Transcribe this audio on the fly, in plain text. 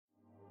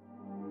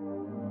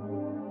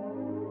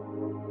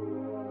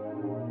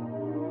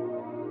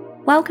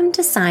Welcome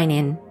to Sign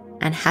In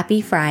and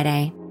happy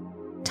Friday.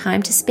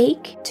 Time to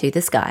speak to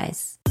the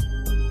skies.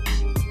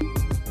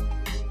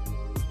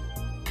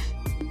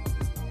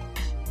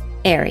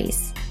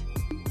 Aries.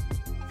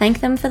 Thank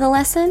them for the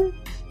lesson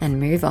and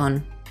move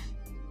on.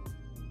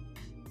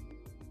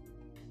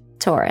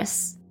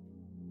 Taurus.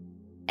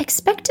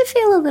 Expect to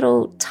feel a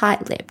little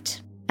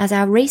tight-lipped as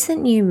our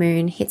recent new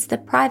moon hits the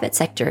private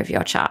sector of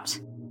your chart.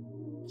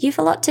 You've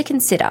a lot to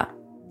consider,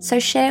 so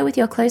share with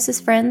your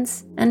closest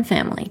friends and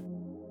family.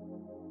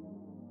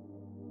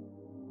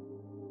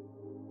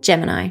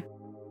 Gemini.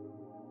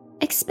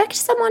 Expect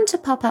someone to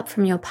pop up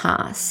from your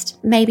past,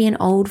 maybe an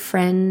old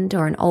friend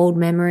or an old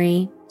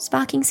memory,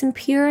 sparking some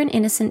pure and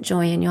innocent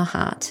joy in your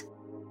heart.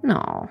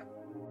 No.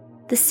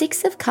 The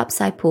 6 of Cups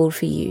I pulled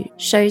for you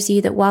shows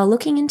you that while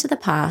looking into the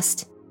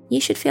past, you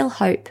should feel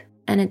hope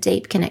and a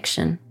deep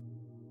connection.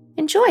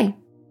 Enjoy.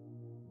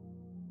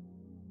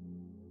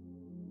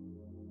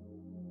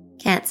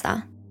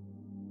 Cancer.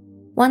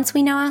 Once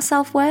we know our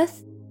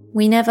self-worth,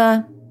 we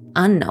never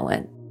unknow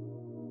it.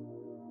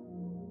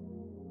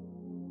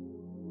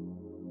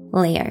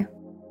 Leo.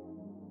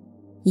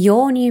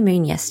 Your new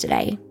moon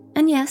yesterday,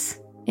 and yes,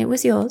 it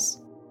was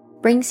yours,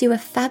 brings you a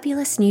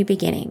fabulous new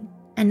beginning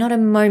and not a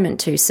moment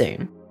too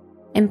soon.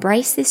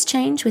 Embrace this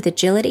change with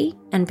agility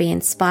and be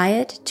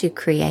inspired to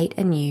create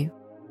anew.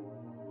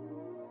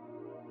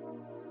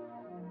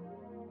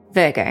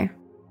 Virgo.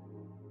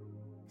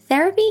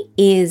 Therapy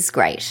is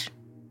great.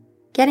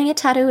 Getting a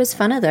tattoo is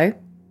funner though.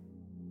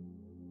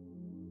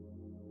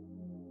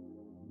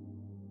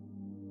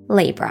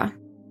 Libra.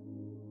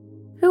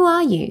 Who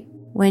are you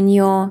when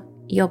you're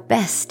your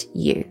best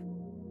you?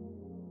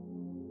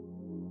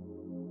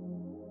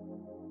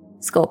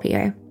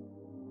 Scorpio.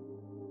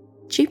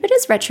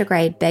 Jupiter's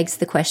retrograde begs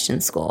the question,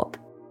 Scorp.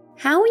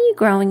 How are you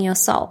growing your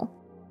soul?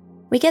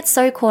 We get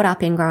so caught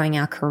up in growing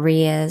our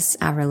careers,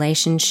 our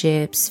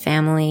relationships,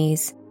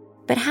 families,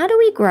 but how do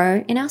we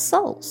grow in our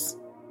souls?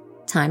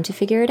 Time to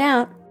figure it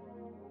out.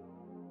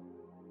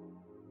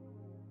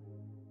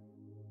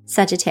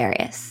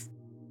 Sagittarius.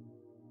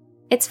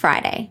 It's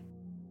Friday,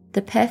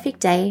 the perfect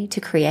day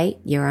to create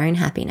your own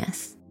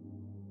happiness.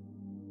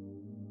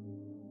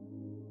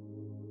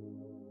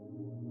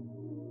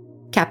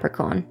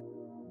 Capricorn.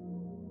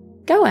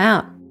 Go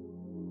out.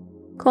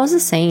 Cause a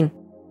scene.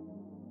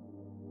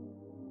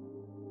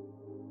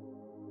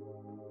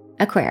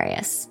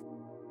 Aquarius.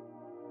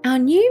 Our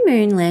new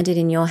moon landed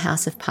in your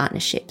house of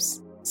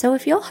partnerships, so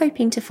if you're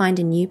hoping to find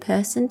a new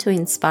person to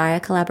inspire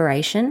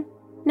collaboration,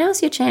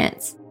 now's your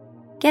chance.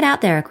 Get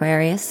out there,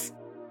 Aquarius.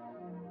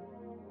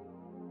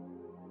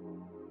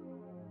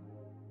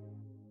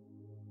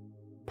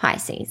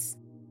 Pisces.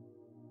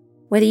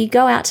 Whether you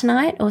go out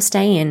tonight or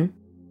stay in,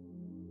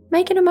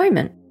 make it a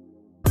moment.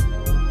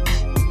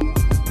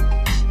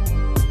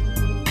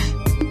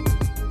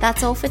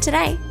 That's all for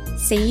today.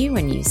 See you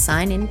when you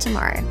sign in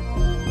tomorrow.